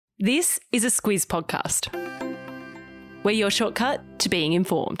This is a Squiz podcast. We're your shortcut to being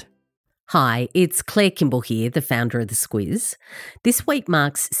informed. Hi, it's Claire Kimball here, the founder of the Squiz. This week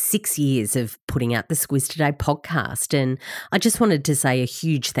marks 6 years of putting out the Squiz Today podcast, and I just wanted to say a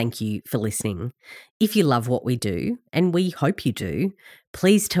huge thank you for listening. If you love what we do, and we hope you do,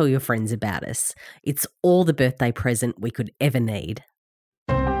 please tell your friends about us. It's all the birthday present we could ever need.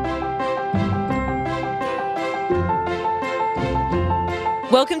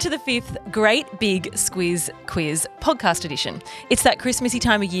 Welcome to the 5th Great Big Squiz Quiz podcast edition. It's that Christmassy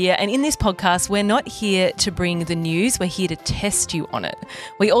time of year, and in this podcast, we're not here to bring the news, we're here to test you on it.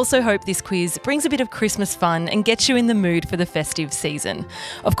 We also hope this quiz brings a bit of Christmas fun and gets you in the mood for the festive season.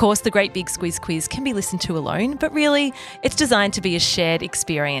 Of course, the Great Big Squiz Quiz can be listened to alone, but really, it's designed to be a shared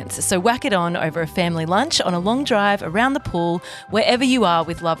experience. So whack it on over a family lunch, on a long drive, around the pool, wherever you are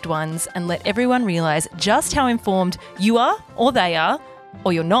with loved ones, and let everyone realise just how informed you are, or they are,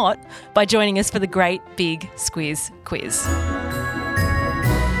 or you're not, by joining us for the Great Big Squiz Quiz.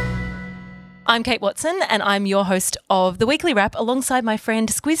 I'm Kate Watson, and I'm your host of The Weekly Wrap alongside my friend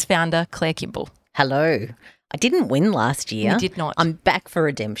Squiz founder Claire Kimball. Hello. I didn't win last year. You did not. I'm back for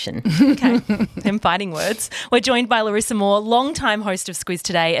redemption. Okay, them fighting words. We're joined by Larissa Moore, long-time host of Squiz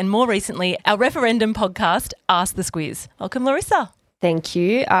Today, and more recently, our referendum podcast, Ask the Squiz. Welcome, Larissa. Thank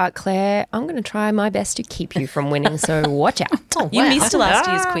you. Claire, I'm going to try my best to keep you from winning, so watch out. Oh, wow. You missed last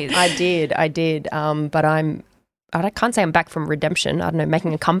year's quiz. I did. But I can't say I'm back from redemption. I don't know,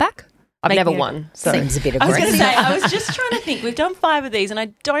 making a comeback? I've never won. So. Seems a bit I was going to aggressive. say, I was just trying to think. We've done 5 of these, and I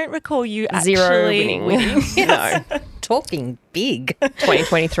don't recall you actually Zero winning. Yes. No. Talking big.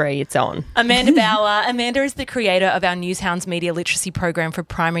 2023, it's on. Amanda Bauer. Amanda is the creator of our Newshounds Media Literacy Program for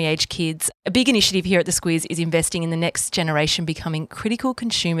primary age kids. A big initiative here at the Squiz is investing in the next generation becoming critical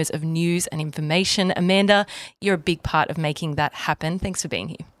consumers of news and information. Amanda, you're a big part of making that happen. Thanks for being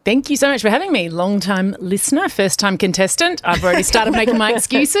here. Thank you so much for having me. Long-time listener, first-time contestant. I've already started making my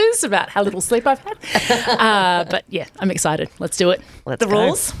excuses about how little sleep I've had. But, yeah, I'm excited. Let's do it. The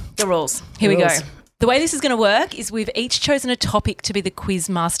rules. Here we go. The way this is going to work is we've each chosen a topic to be the quiz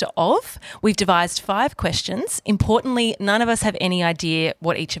master of. We've devised 5 questions. Importantly, none of us have any idea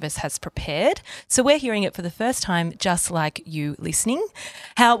what each of us has prepared. So we're hearing it for the first time, just like you listening.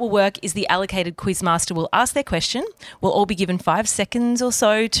 How it will work is the allocated quiz master will ask their question. We'll all be given 5 seconds or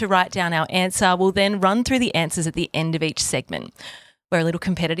so to write down our answer. We'll then run through the answers at the end of each segment. We're a little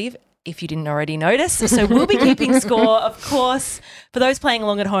competitive, if you didn't already notice. So we'll be keeping score, of course. For those playing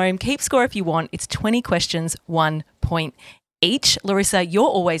along at home, keep score if you want. It's 20 questions, 1 point each. Larissa, you're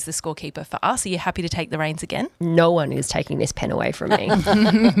always the scorekeeper for us. Are you happy to take the reins again? No one is taking this pen away from me.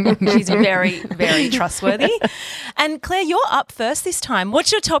 She's very, very trustworthy. And Claire, you're up first this time.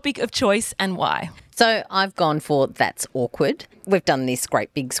 What's your topic of choice and why? So I've gone for That's Awkward. We've done this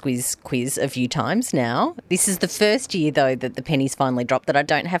Great Big Squiz quiz a few times now. This is the first year, though, that the pennies finally dropped, that I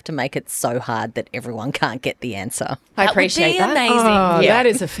don't have to make it so hard that everyone can't get the answer. I appreciate that. Amazing. Oh, Yeah. that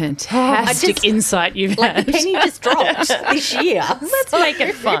is a fantastic insight you've had. The penny just dropped this year. Let's make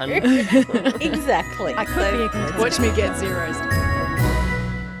it fun. Exactly. I could be a contestant. Watch me get zeros.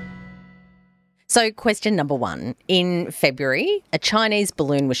 So question number 1. In February, a Chinese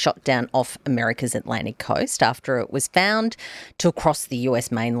balloon was shot down off America's Atlantic coast after it was found to cross the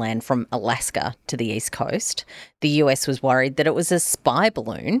US mainland from Alaska to the East Coast. The US was worried that it was a spy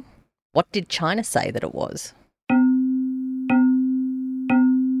balloon. What did China say that it was?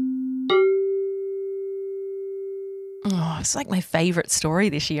 Oh, it's like my favourite story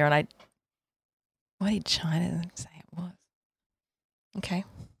this year. And what did China say it was? Okay.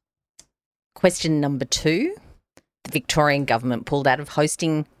 Question number 2. The Victorian government pulled out of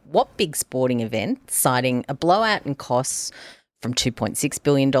hosting what big sporting event, citing a blowout in costs from $2.6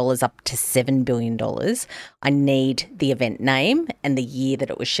 billion up to $7 billion. I need the event name and the year that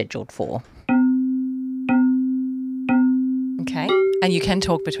it was scheduled for. Okay. And you can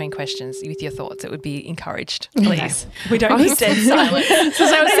talk between questions with your thoughts. It would be encouraged, please. We don't need dead silence. So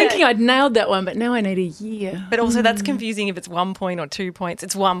I was thinking I'd nailed that one, but now I need a year. But also that's confusing if it's 1 point or 2 points.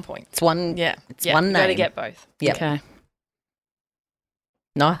 It's 1 point. It's one. Yeah. It's one name. Got to get both. Yep. Okay.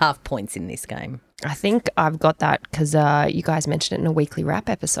 No half points in this game. I think I've got that because you guys mentioned it in a weekly wrap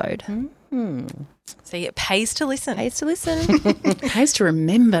episode. See, it pays to listen. Pays to listen. Pays to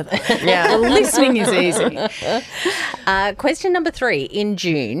remember that. Yeah. Listening is easy. Question number 3. In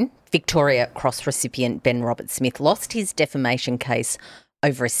June, Victoria Cross recipient Ben Robert-Smith lost his defamation case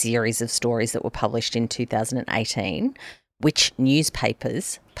over a series of stories that were published in 2018. Which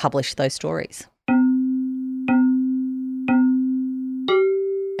newspapers published those stories?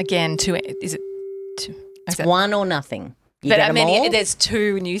 Again, is it two? It's one or nothing. You But get them all. there's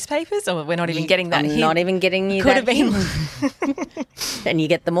 2 newspapers, or we're not even getting that I'm hint. not even getting you Could that have been. hint. And you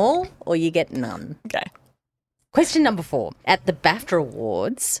get them all or you get none. Okay. Question number 4. At the BAFTA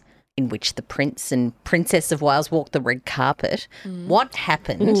Awards, in which the Prince and Princess of Wales walked the red carpet, what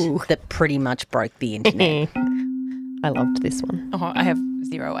happened that pretty much broke the internet? I loved this one. Oh, I have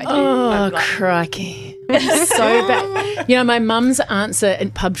 0 idea. Oh, crikey. So bad. You know, my mum's answer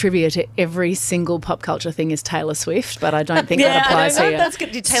in pub trivia to every single pop culture thing is Taylor Swift, but I don't think that applies I don't know here. if that's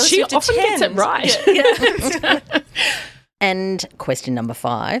good. Did Taylor She Swift often gets it attend? right. Yeah. And question number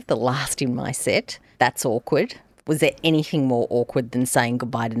 5, the last in my set. That's awkward. Was there anything more awkward than saying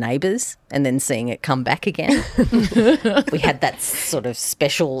goodbye to Neighbours and then seeing it come back again? We had that sort of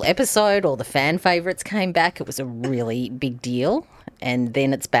special episode, all the fan favourites came back. It was a really big deal. And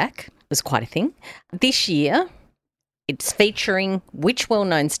then it's back. It was quite a thing. This year, it's featuring which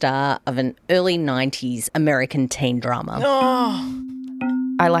well-known star of an early 90s American teen drama? Oh,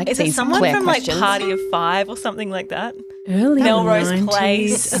 I like is it these someone Claire from questions. like Party of 5 or something like that? Early Melrose 90s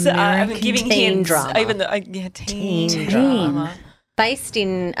Place. I'm American giving teen hints. drama. Even though, teen Teen drama. Based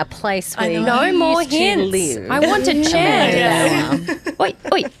in a place I where you know. No more used to hints. live. I want a chance. Yeah. Wait.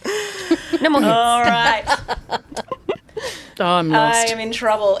 No more hints. All right. Oh, I'm I lost. am in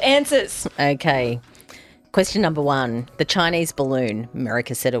trouble. Answers. Okay. Question number 1. The Chinese balloon.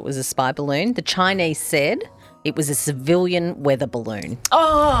 America said it was a spy balloon. The Chinese said it was a civilian weather balloon.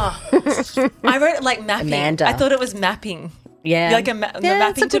 Oh, I wrote it like mapping. Amanda. I thought it was mapping. Yeah. Like the Yeah, it's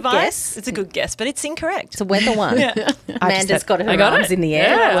mapping a good device. guess. It's a good guess, but it's incorrect. It's a weather one. Amanda's got her I got arms it. in the air.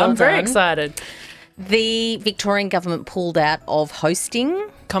 Yeah, Well I'm very done. excited. The Victorian government pulled out of hosting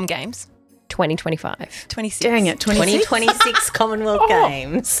Com Games. 2025. 26. Dang it, 26. 2026 Commonwealth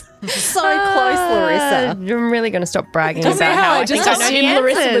Games. So close, Larissa. I'm really going to stop bragging Doesn't about matter how how I just think I know the assumed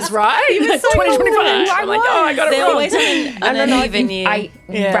Larissa answers. was right. 2025. I'm like, oh, I got it They're wrong. always on an uneven year. I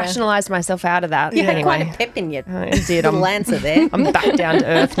rationalised myself out of that. You had quite Anyway, a pep in your I did. little answer there. I'm back down to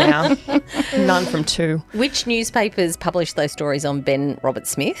earth now. None from 2. Which newspapers published those stories on Ben Robert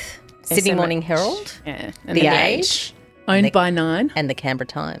Smith? Sydney SMH. Morning Herald, Yeah. And The then Age, Owned by 9. and the Canberra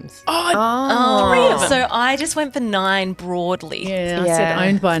Times. Oh, 3 of them. So I just went for 9 broadly. Yeah, I Yeah. said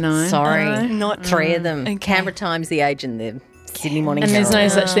owned by 9. Sorry, Not 3 of them. Okay. Canberra Times, The Age, and the Sydney Morning And there's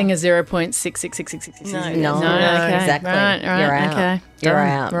Herald. no such thing as 0.66666. No. No, Okay. exactly. Right, You're out. Okay. You're Done.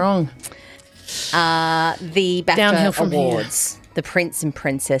 out. Wrong. The Downhill BAFTA from here. Awards. The Prince and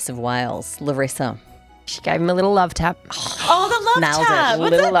Princess of Wales. Larissa. she gave him a little love tap. Oh, the love Nailed it. tab.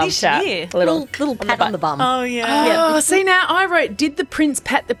 What's Little that love this tap. year? Little pat on the bum. Oh, yeah. Oh, see now I wrote, did the prince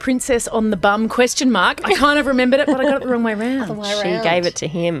pat the princess on the bum, question mark. I kind of remembered it, but I got it the wrong way round. She gave it to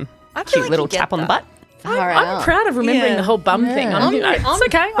him. I feel Cute like little you get tap on the that. butt. I'm proud of remembering Yeah. the whole bum thing. It's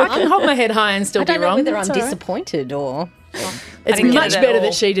okay. I can hold my head high and still I don't be know wrong. whether I'm It's all right. disappointed or It's didn't get much it at better all.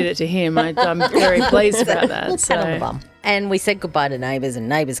 that she did it to him. I'm very pleased about that. pat on the So. bum. And we said goodbye to Neighbours, and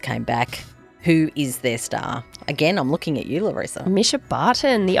Neighbours came back. Who is their star? Again, I'm looking at you, Larissa. Misha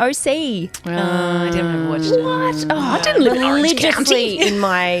Barton, the OC. I didn't watch it. What? Oh, I didn't live in Orange religiously in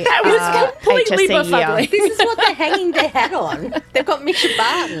my That was completely HSC year. buffugly. This is what they're hanging their hat on. They've got Misha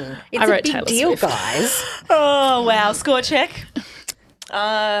Barton. It's I a wrote big Taylor deal, Swift. guys. Oh, wow. Score check.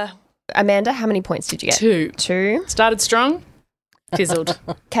 Amanda, how many points did you get? 2. 2. Started strong, fizzled.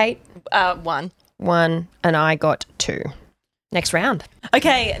 Kate, 1. 1. And I got 2. Next round.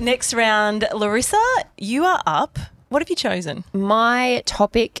 Okay, next round. Larissa, you are up. What have you chosen? My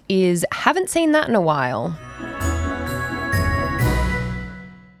topic is haven't seen that in a while.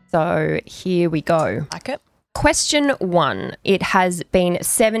 So here we go. Like it? Question 1. It has been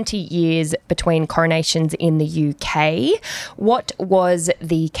 70 years between coronations in the UK. What was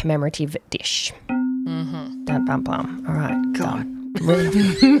the commemorative dish? Mm-hmm. Dum, bum, bum. All right. God.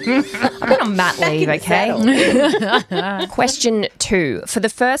 I've been on mat leave, okay? Question 2. For the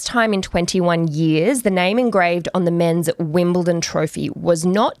first time in 21 years, the name engraved on the men's Wimbledon trophy was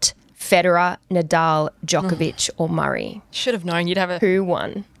not Federer, Nadal, Djokovic or Murray. Should have known you'd have a Who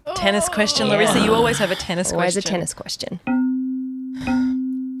won? tennis question, Larissa. You always have a tennis Always question. a tennis question.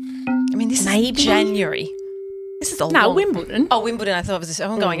 I mean, this is January. This is a No, long... Wimbledon. Oh, Wimbledon. I thought it was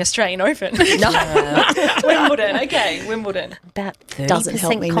I'm going Australian Open. No. Wimbledon. Okay, Wimbledon. About 30% Doesn't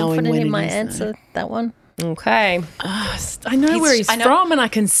help me knowing confident when in it my is, though. answer, that one. Okay. I know where he's I know- from and I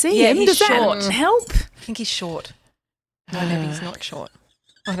can see Yeah, him. he's Does short. that help? I think he's short. No, maybe he's not short.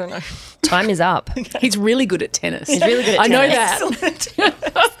 I don't know. Time is up. He's really good at tennis. He's really good at I know tennis. that.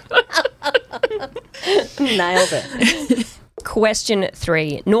 Nailed it. Question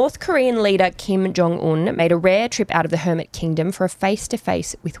 3. North Korean leader Kim Jong-un made a rare trip out of the Hermit Kingdom for a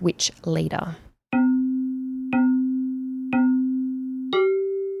face-to-face with which leader?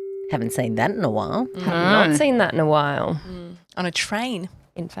 Haven't seen that in a while. Have not seen that in a while. On a train.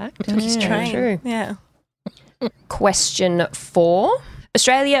 In fact, Took his train. True. Yeah. Question 4.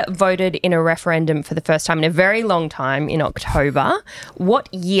 Australia voted in a referendum for the first time in a very long time in October.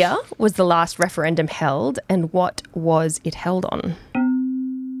 What year was the last referendum held and what was it held on?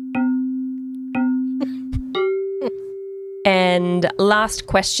 And last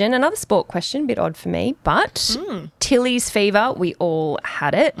question, another sport question, a bit odd for me, but Tilly's fever, we all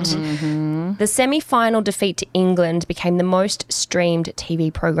had it. The semi-final defeat to England became the most streamed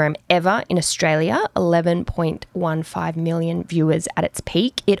TV program ever in Australia, 11.15 million viewers at its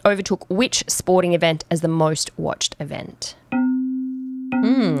peak. It overtook which sporting event as the most watched event? I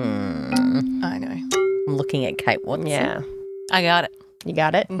know. I'm looking at Kate Watson. Yeah. I got it. You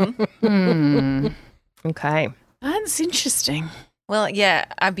got it? Okay. That's interesting. Well, yeah,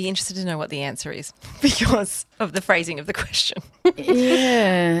 I'd be interested to know what the answer is because of the phrasing of the question.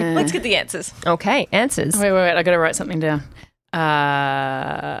 Yeah. Let's get the answers. Okay, answers. Wait. I got to write something down.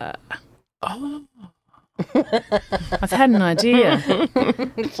 I've had an idea.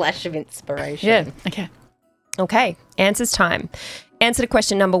 Flash of inspiration. Yeah. Okay. Okay, answers time. Answer to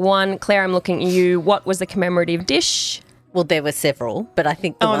question number 1. Claire, I'm looking at you. What was the commemorative dish? Well, there were several, but I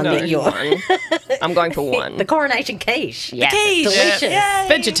think the one that you're... I'm going for 1. The coronation quiche. Yes. Quiche. Delicious. Yay.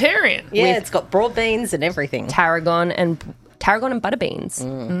 Vegetarian. Yeah, it's got broad beans and everything. Tarragon and butter beans.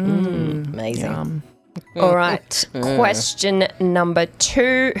 Amazing. All right. Question number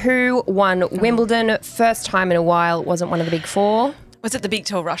 2. Who won Wimbledon? First time in a while. Wasn't one of the big 4. Was it the big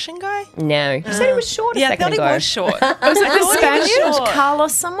tall Russian guy? No. You said it was short a Yeah, I second thought ago. it was short. Was it the Spaniard? Sure.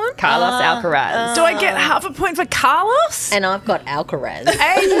 Carlos someone? Carlos Alcaraz. Do I get half a point for Carlos? And I've got Alcaraz.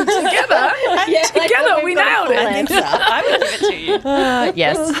 Hey, together we nailed it. I will give it to you.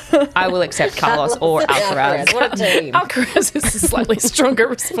 Yes. I will accept Carlos or Alcaraz. What a team. Alcaraz is a slightly stronger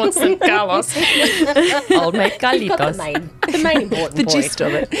response than Carlos. Old mate Carlitos. The main important The point. gist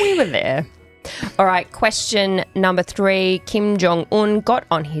of it. We were there. All right, question number 3. Kim Jong-un got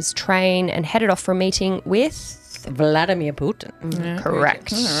on his train and headed off for a meeting with... Vladimir Putin.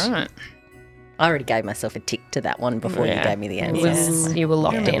 Correct. All right. I already gave myself a tick to that one before you gave me the answer. You were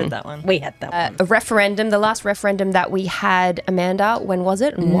locked in. That one. We had that one. A referendum, the last referendum that we had, Amanda, when was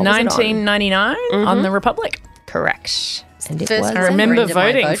it? And what was it on? 1999 on the Republic. Correct. And it First was... I remember referendum I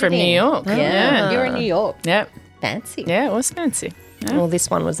voting voted from in. New York. Yeah. You're in New York. Yep. Fancy. Yeah, it was fancy. Yeah. Well, this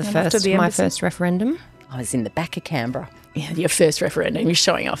one was the after first, the my embassy. first referendum. I was in the back of Canberra. Yeah, your first referendum. You're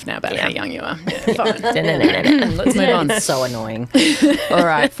showing off now about how young you are. Yeah, fine. Let's move on. It's so annoying. All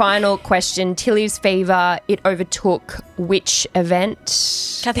right, final question. Tilly's fever, it overtook which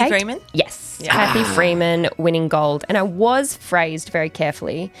event? Kathy Kate? Freeman? Yes. Kathy Freeman winning gold. And I was phrased very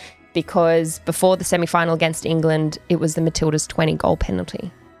carefully because before the semi-final against England, it was the Matildas 20 goal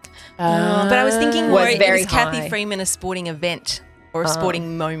penalty. But I was thinking more, Was very is Kathy high. Freeman a sporting event or a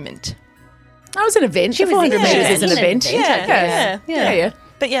sporting moment? That was an event. She 400 in metres it. is an An event. event, Yeah, Yeah.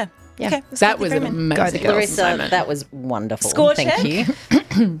 But yeah. Yeah. Okay, it's That Kathy was Freeman. an amazing Go the girls. Larissa, moment. that was wonderful. Score Thank check?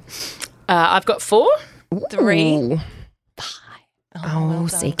 you. I've got 4. 3. Ooh. well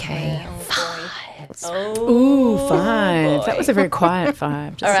done, CK. Claire. Ooh, 5. That was a very quiet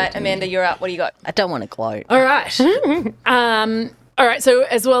 5. just All right, so you know. Amanda, you're up. What do you got? I don't want to gloat. All right. All right, so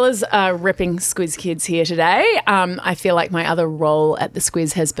as well as repping Squiz Kids here today, I feel like my other role at the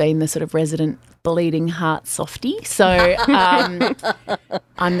Squiz has been the sort of resident bleeding heart softie. So I'm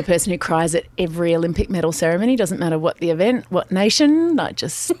the person who cries at every Olympic medal ceremony. Doesn't matter what the event, what nation.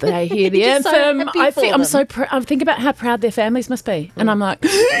 They hear the You're so anthem. happy I for think I'm them. so I think about how proud their families must be, and I'm like,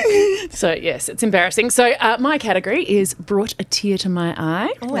 so yes, it's embarrassing. So my category is brought a tear to my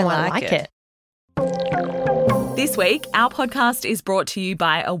eye. Oh, I like it. This week, our podcast is brought to you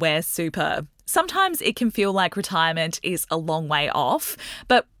by Aware Super. Sometimes it can feel like retirement is a long way off,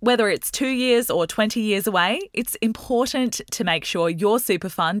 but whether it's 2 years or 20 years away, it's important to make sure your super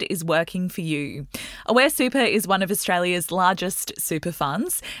fund is working for you. Aware Super is one of Australia's largest super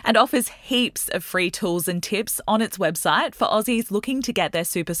funds and offers heaps of free tools and tips on its website for Aussies looking to get their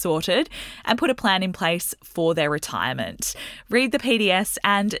super sorted and put a plan in place for their retirement. Read the PDS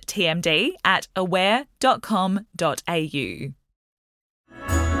and TMD at aware.com.au.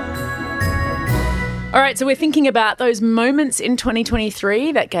 All right, so we're thinking about those moments in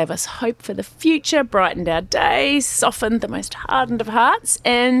 2023 that gave us hope for the future, brightened our days, softened the most hardened of hearts,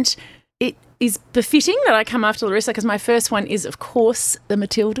 and it is befitting that I come after Larissa because my first one is, of course, the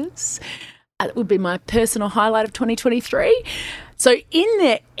Matildas. It would be my personal highlight of 2023. So in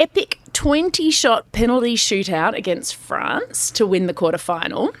their epic 20-shot penalty shootout against France to win the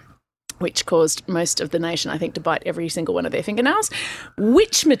quarterfinal, which caused most of the nation, I think, to bite every single one of their fingernails.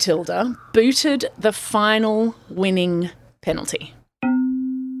 Which Matilda booted the final winning penalty?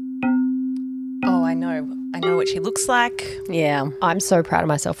 Oh, I know what she looks like. Yeah. I'm so proud of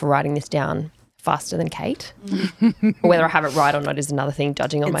myself for writing this down faster than Kate. Whether I have it right or not is another thing,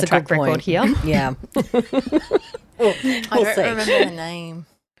 judging on my track record here. Yeah. I don't remember her name.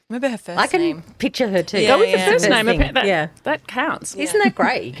 Remember her first name? I can picture her too. Go with the first name. thing. That counts. Isn't that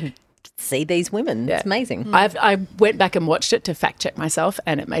great? You can see these women. It's amazing. I went back and watched it to fact check myself,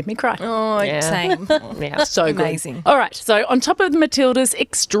 and it made me cry. Oh, same. Yeah. So good. Amazing. All right. So on top of the Matilda's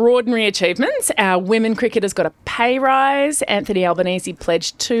extraordinary achievements, our women cricketers got a pay rise. Anthony Albanese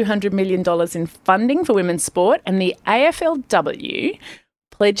pledged $200 million in funding for women's sport, and the AFLW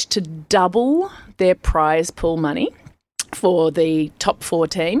pledged to double their prize pool money for the top 4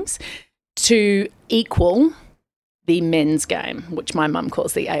 teams to equal the men's game, which my mum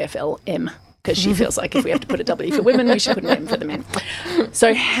calls the AFLM, because she feels like if we have to put a W for women, we should put an M for the men.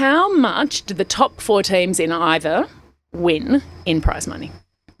 So how much did the top 4 teams in either win in prize money?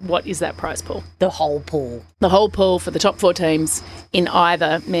 What is that prize pool? The whole pool. The whole pool for the top 4 teams in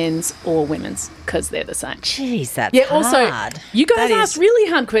either men's or women's, because they're the same. Jeez, that's Also, hard. you guys asked really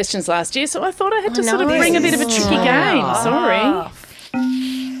hard questions last year, so I thought I had to sort of bring a bit of a tricky game. Sorry.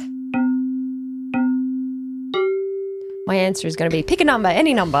 My answer is going to be pick a number,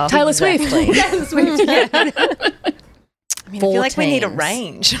 any number. Taylor Swift. Taylor Swift, yeah. I mean, I feel like we need a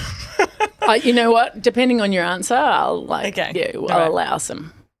range. You know what? Depending on your answer, I'll allow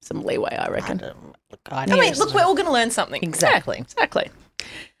some leeway, I reckon. I mean, look, we're all going to learn something. Exactly. Yeah, exactly.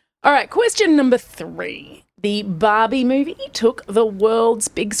 All right, question number 3. The Barbie movie took the world's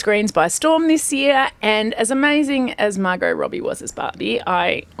big screens by storm this year, and as amazing as Margot Robbie was as Barbie,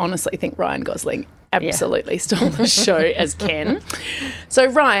 I honestly think Ryan Gosling absolutely stole the show as Ken. So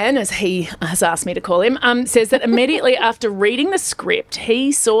Ryan, as he has asked me to call him, says that immediately after reading the script,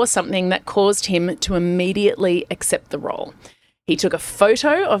 he saw something that caused him to immediately accept the role. He took a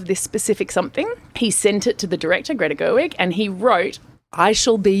photo of this specific something, he sent it to the director, Greta Gerwig, and he wrote, "I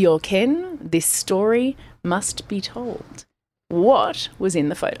shall be your Ken. This story must be told." What was in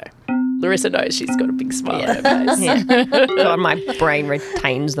the photo? Larissa knows she's got a big smile on her face. God, my brain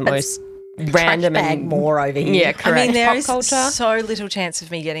retains the most random and more over here. Yeah, correct. I mean, there Pop is culture. so little chance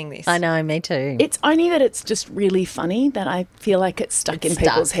of me getting this. I know, me too. It's only that it's just really funny that I feel like it's stuck in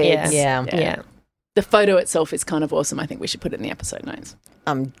people's heads. Yeah. The photo itself is kind of awesome. I think we should put it in the episode notes.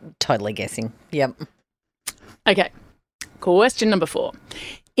 I'm totally guessing. Yep. Okay. Question number 4.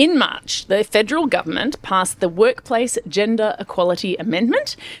 In March, the federal government passed the Workplace Gender Equality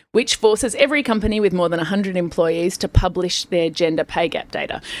Amendment, which forces every company with more than 100 employees to publish their gender pay gap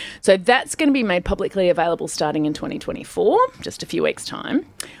data. So that's going to be made publicly available starting in 2024, just a few weeks' time.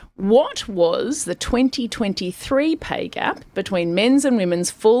 What was the 2023 pay gap between men's and women's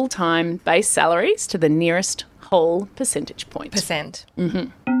full-time base salaries to the nearest whole percentage point? Percent.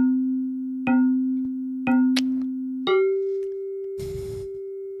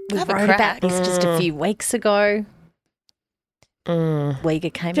 We wrote about this just a few weeks ago.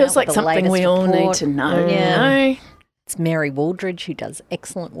 Uyghur came Feels out like with the something latest we all need report. to know. Yeah. You know? It's Mary Waldridge who does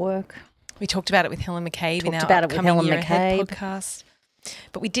excellent work. We talked about it with Helen McCabe in Talked our about it with upcoming Helen Year Ahead McCabe. podcast.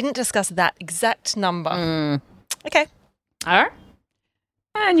 But we didn't discuss that exact number. Okay. All right.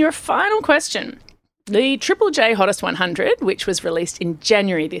 And your final question. The Triple J Hottest 100, which was released in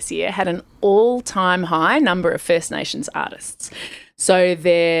January this year, had an all-time high number of First Nations artists. So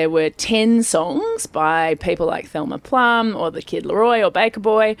there were 10 songs by people like Thelma Plum or The Kid Laroi or Baker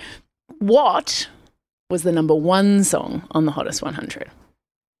Boy. What was the number 1 song on the Hottest 100?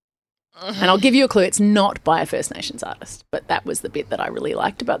 And I'll give you a clue. It's not by a First Nations artist, but that was the bit that I really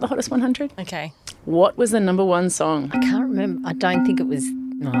liked about the Hottest 100. Okay. What was the number 1 song? I can't remember. I don't think it was.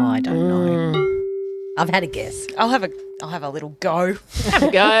 No, I don't know. I've had a guess. I'll have a little go. Have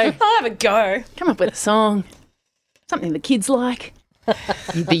a go. I'll have a go. Come up with a song. Something the kids like.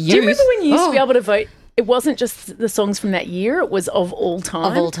 The Do you remember when you used to be able to vote? It wasn't just the songs from that year. It was of all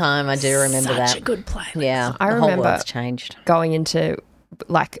time. Of all time, I do remember that. Such a good playlist. Yeah, I the remember whole world's changed. going into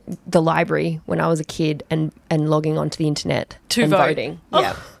like the library when I was a kid and logging onto the internet To and vote. voting.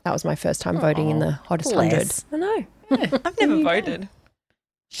 Yeah, that was my first time voting in the Hottest 100. bless. I know. I've never voted. I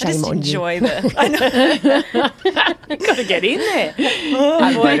Shame just on you. enjoy the. I know. You've got to get in there.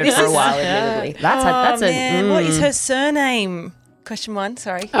 I voted for a while, admittedly. That's Man, what is her surname? Question 1,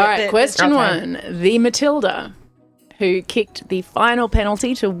 sorry. All right, question 1. The Matilda, who kicked the final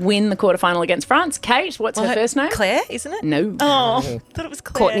penalty to win the quarterfinal against France. Kate, what's her first name? Claire, isn't it? No. Oh, thought it was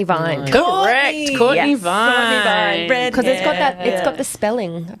Claire. Courtney Vine. Correct. Courtney Vine. Red Because it's got hair. that. It's got the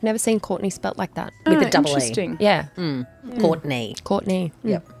spelling. I've never seen Courtney spelt like that. With a double E. Interesting. Yeah, Courtney. Courtney.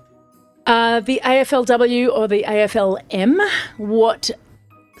 Yep. The AFLW or the AFLM, what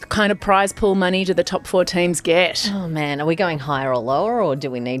kind of prize pool money do the top 4 teams get? Oh, man. Are we going higher or lower, or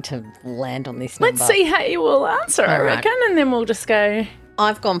do we need to land on this number? Let's see how you will answer, I All right. reckon, and then we'll just go.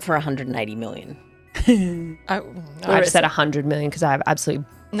 I've gone for 180 million. I just said 100 million because I have absolutely.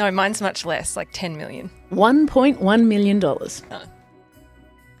 No, mine's much less, like 10 million. $1.1 million.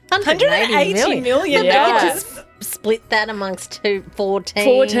 180 million. Yeah. dollars. Split that amongst 4 teams.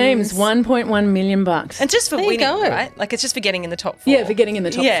 4 teams, $1.1 million. And just for There you winning, go. right? Like it's just for getting in the top 4. Yeah, for getting in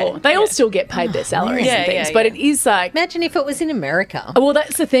the top 4. They all still get paid their salaries Yeah, and things, yeah, but yeah. it is like, Imagine if it was in America. well,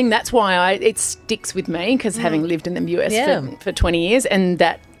 that's the thing. That's why it sticks with me because having lived in the US Yeah. for 20 years, and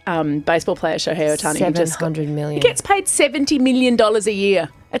that baseball player Shohei Ohtani who just got, 700 million. he gets paid $70 million a year.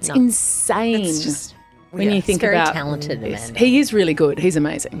 That's insane. It's just when you think very about talented, this. Amanda. He is really good. He's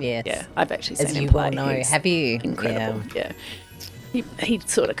amazing. Yes. Yeah, I've actually seen As him you play. well know. He's Have you? incredible. Yeah. Yeah. He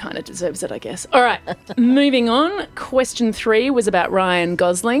sort of kind of deserves it, I guess. All right, moving on. Question 3 was about Ryan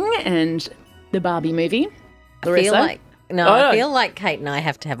Gosling and the Barbie movie. Larissa? I Oh. feel like Kate and I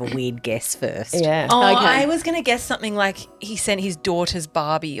have to have a weird guess first. Yeah. Oh, Okay. I was going to guess something like he sent his daughter's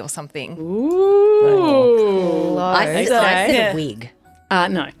Barbie or something. Ooh. I said Yeah. a wig.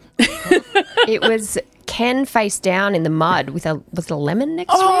 No. It was Ken face down in the mud with a lemon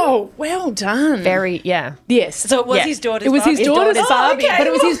next to him. Oh, well done. Very, yeah. Yes. So it was his daughter's It was his Barbie? daughter's Oh, Barbie, okay. but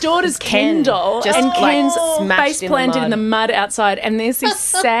it was his daughter's Ken doll. just, and like, Ken's smashed face in the planted in mud. the mud outside, and there's this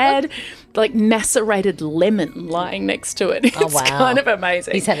sad, like, macerated lemon lying next to it. It's wow. kind of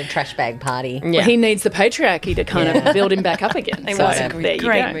amazing. He's had a trash bag party. Well, he needs the patriarchy to kind of build him back up again. It So, was a there you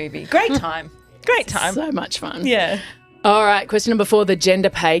great go. movie. Great time. Great time. So much fun. Yeah. All right, question number 4, the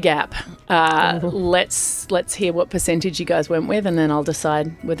gender pay gap. Let's hear what percentage you guys went with, and then I'll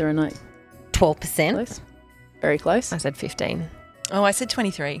decide whether or not 12%. close. Very close. I said 15. Oh, I said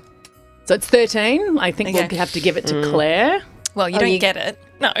 23. So it's 13. I think Okay. we'll have to give it to Claire. Well, you don't get it.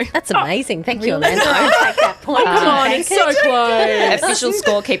 No. That's amazing. Thank you, Amanda. I'll take that point. Come on, it's so close. Official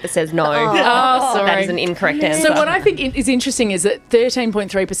scorekeeper says no. Oh, That sorry. is an incorrect answer. So what I think is interesting is that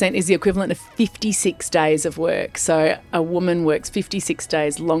 13.3% is the equivalent of 56 days of work. So a woman works 56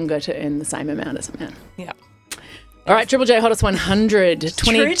 days longer to earn the same amount as a man. Yeah. All right, Triple J Hottest 100.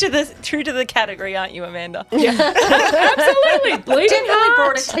 True to the category, aren't you, Amanda? Absolutely. Bleeding Definitely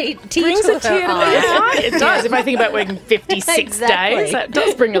brought heart. a tear Brings to a tear to her my eye. eye. It does. If I think about working 56 Exactly. days, that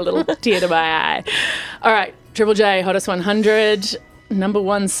does bring a little tear to my eye. All right, Triple J Hottest 100. Number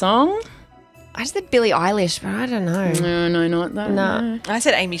 1 song? I just said Billie Eilish, but I don't know. No, not that. No. I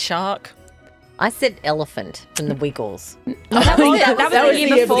said Amy Shark. I said elephant from the Wiggles. That was the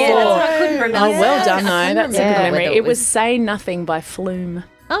year before. Yeah, that's what I couldn't remember. Oh, well done, though. That's a Yeah. good memory. Whether It was Say Nothing by Flume.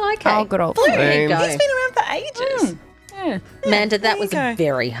 Oh, okay. Oh, good old There you Flume. go. He's been around for ages. Yeah. Amanda, that was you a go.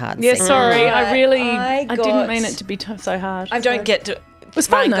 very hard Yeah, segment. sorry. Right. I I didn't got- mean it to be so hard. I don't get to. It was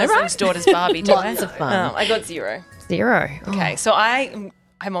fun though, right? Gosling's daughter's Barbie, do Lots I? of fun. Oh, I got 0. 0. Okay, so I'm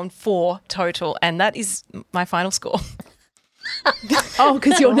on 4 total, and that is my final score. Oh,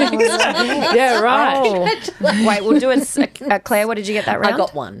 because you're next. Yeah, right. Oh. Wait, we'll do a Claire, what did you get that round? I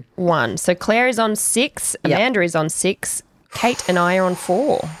got 1. 1. So Claire is on 6, Amanda is on 6, Kate and I are on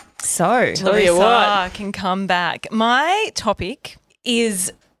 4. So, Tell you what. Larissa can come back. My topic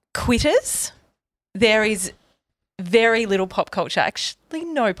is quitters. There is very little pop culture, actually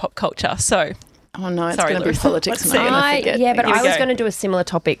no pop culture. So Oh, no, it's Sorry, going to be Larissa. politics. Let's and I'm see. gonna forget. yeah, but Here we I was go. going to do a similar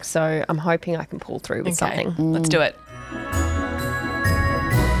topic, so I'm hoping I can pull through with something. let's do it.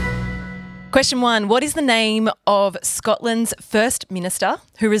 Question 1. What is the name of Scotland's First Minister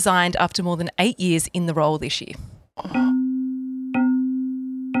who resigned after more than 8 years in the role this year? I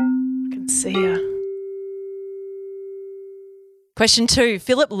can see her. Question 2.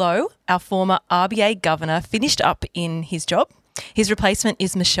 Philip Lowe, our former RBA governor, finished up in his job. His replacement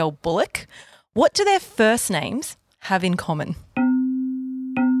is Michelle Bullock. What do their first names have in common?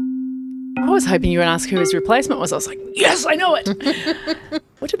 I was hoping you would ask who his replacement was. I was like, yes, I know it.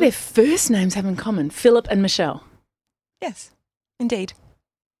 What do their first names have in common? Philip and Michelle. Yes, indeed.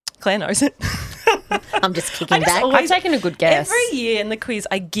 Claire knows it. I'm just kicking back. I've taken a good guess. Every year in the quiz,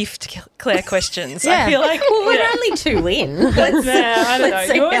 I gift Claire questions. Yeah. I feel like Well, we're only 2 in. Let's, I don't know. let's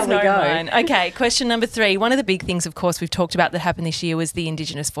see You always how we know go. mine. Okay, question number 3. One of the big things, of course, we've talked about that happened this year was the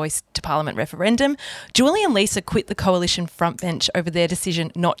Indigenous Voice to Parliament referendum. Julie and Lisa quit the coalition frontbench over their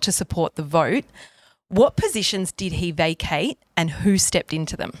decision not to support the vote. What positions did he vacate and who stepped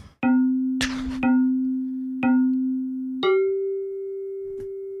into them?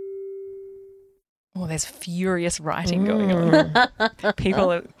 Oh, there's furious writing going on.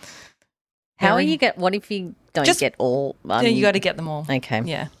 People are... How are you what if you don't get all? No, you got to get them all. Okay.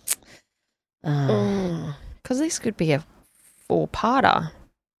 Yeah. Because this could be a 4-parter.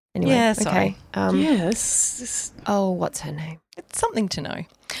 Anyway, Yeah, sorry. Okay. Yes. Oh, what's her name? It's something to know.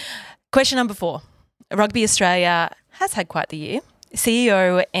 Question number 4. Rugby Australia has had quite the year.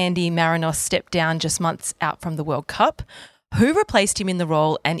 CEO Andy Marinos stepped down just months out from the World Cup. Who replaced him in the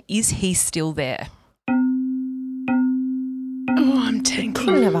role and is he still there? Oh, I'm tanking.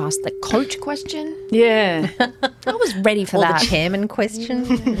 Couldn't have asked the coach question. Yeah. I was ready for Or that. the chairman question?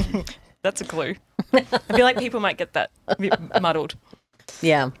 That's a clue. I feel like people might get that a bit muddled.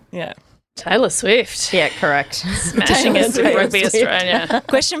 Yeah. Yeah. Taylor Swift. Yeah, correct. Smashing it with Rugby Australia.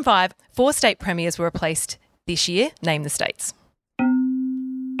 Question 5. 4 state premiers were replaced this year. Name the states.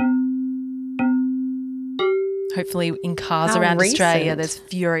 Hopefully in cars How around recent. Australia there's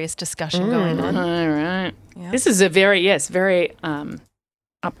furious discussion going on. All right. Yeah. This is a very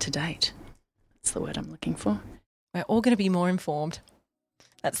up to date. That's the word I'm looking for. We're all going to be more informed.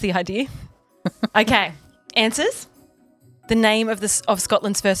 That's the idea. Okay. Answers. The name of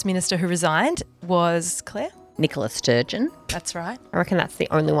Scotland's First Minister who resigned was Claire. Nicola Sturgeon. That's right. I reckon that's the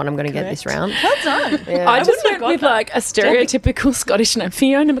only one I'm going to get this round. Well done. I just wouldn't have went got with that. like a stereotypical Scottish name,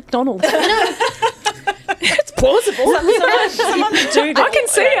 Fiona McDonald. It's plausible. Someone to do that. I can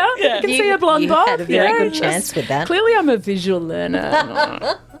see her. Yeah. I can see her blonde You bob. had a very Yeah, good just- chance with that. Clearly, I'm a visual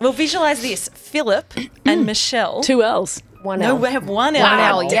learner. Well, visualise this. Philip and Michelle. 2 L's. One No, L. we have 1 L. One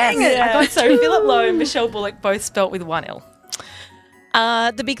L, yes. Dang it. I got so Philip Lowe and Michelle Bullock both spelt with 1 L.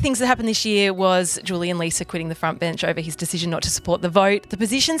 The big things that happened this year was Julian Leeser quitting the front bench over his decision not to support the vote. The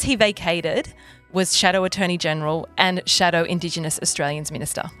positions he vacated was Shadow Attorney General and Shadow Indigenous Australians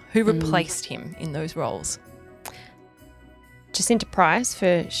Minister. Who replaced him in those roles? Jacinta Price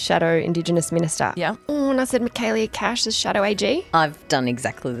for Shadow Indigenous Minister. Yeah. Oh, and I said Michaelia Cash as Shadow AG. I've done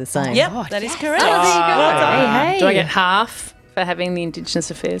exactly the same. Yep, that is correct. Well done. Hey. Do I get half for having the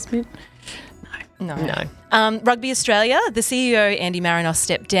Indigenous Affairs bit? No. Rugby Australia, the CEO, Andy Marinos,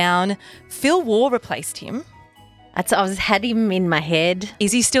 stepped down. Phil Waugh replaced him. Had him in my head.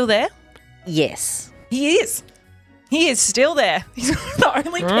 Is he still there? Yes. He is. He is still there. He's the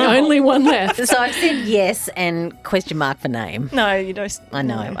only people. Only one left. So I said yes and question mark for name. No, you don't. I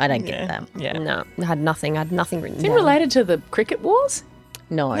know. I don't get Yeah. that. Yeah. No, I had nothing written Is it down. related to the cricket wars?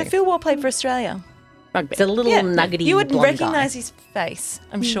 No. No, Phil Waugh played for Australia. Rugby. It's a little nuggety You would blonde recognise guy. his face,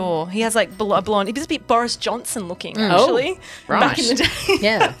 I'm sure. He has like a blonde. He was a bit Boris Johnson looking, Mm. actually, right. back in the day.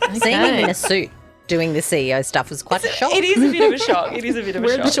 Yeah. Seeing him in a suit doing the CEO stuff was quite a shock. It is a bit of a shock. It is a bit of a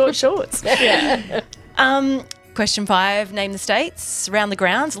Wear shock. the short shorts. Question 5, name the states. Around the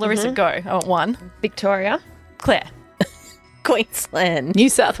grounds. Larissa, go. I want 1. Victoria, Claire. Queensland. New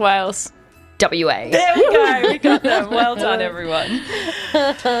South Wales. WA. There we go. We got them. Well done, everyone.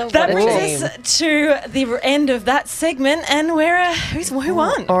 That brings us to the end of that segment, and who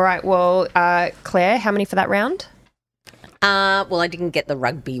won? All right, well, Claire, how many for that round? Well, I didn't get the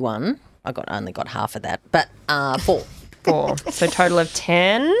rugby one. I only got half of that, but 4. 4. So total of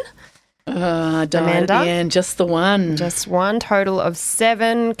 10. I died Amanda? at the end. Just the one. Just one. Total of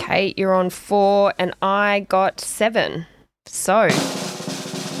 7. Kate, you're on 4, and I got 7. So,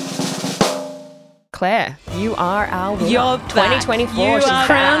 Claire, you are our winner. You're back. 2024. You she's are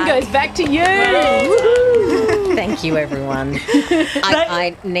Crown back. goes back to you. Thank you, everyone.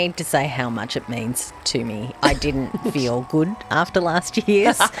 I need to say how much it means to me. I didn't feel good after last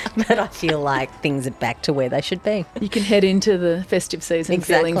year's, but I feel like things are back to where they should be. You can head into the festive season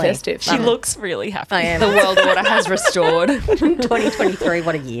feeling Exactly. festive. She looks really happy. I am. The world order has restored. 2023,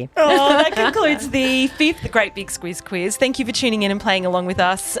 what a year. Oh, that concludes the 5th Great Big Squiz quiz. Thank you for tuning in and playing along with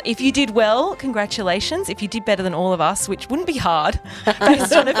us. If you did well, congratulations. If you did better than all of us, which wouldn't be hard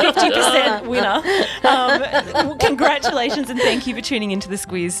based on a 50% winner, congratulations and thank you for tuning into the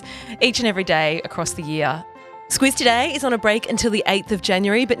Squiz each and every day across the year. Squiz Today is on a break until the 8th of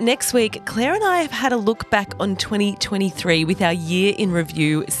January, but next week, Claire and I have had a look back on 2023 with our Year in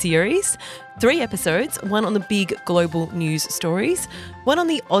Review series. 3 episodes, 1 on the big global news stories, 1 on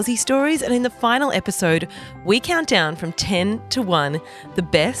the Aussie stories, and in the final episode, we count down from 10 to 1 the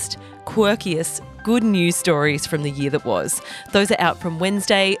best, quirkiest, good news stories from the year that was. Those are out from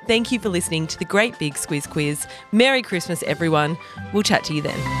Wednesday. Thank you for listening to the Great Big Squiz Quiz. Merry Christmas, everyone. We'll chat to you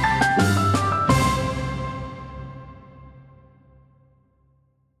then.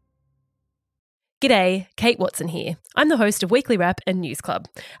 G'day, Kate Watson here. I'm the host of Weekly Wrap and News Club,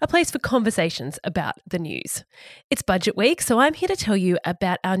 a place for conversations about the news. It's budget week, so I'm here to tell you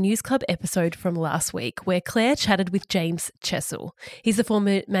about our News Club episode from last week where Claire chatted with James Chessell. He's the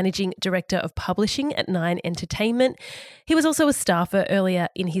former Managing Director of Publishing at Nine Entertainment. He was also a staffer earlier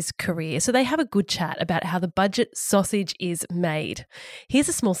in his career, so they have a good chat about how the budget sausage is made. Here's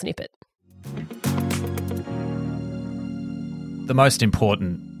a small snippet. The most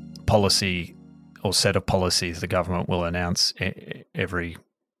important policy or set of policies the government will announce every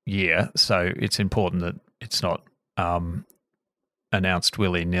year. So it's important that it's not announced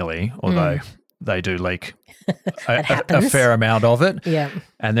willy-nilly, although they do leak a fair amount of it. Yeah.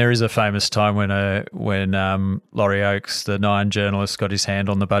 And there is a famous time when Laurie Oakes, the Nine journalist, got his hand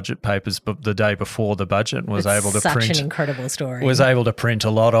on the budget papers the day before the budget and was able to print. Such an incredible story. Was able to print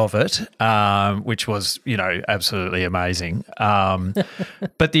a lot of it, which was, absolutely amazing.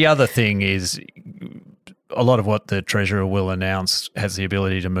 But the other thing is, a lot of what the Treasurer will announce has the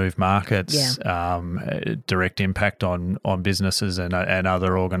ability to move markets, direct impact on businesses and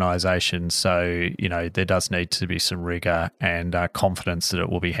other organisations. So, there does need to be some rigour and confidence that it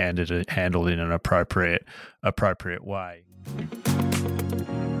will be handled in an appropriate way.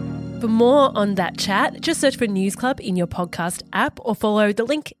 For more on that chat, just search for News Club in your podcast app or follow the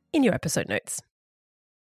link in your episode notes.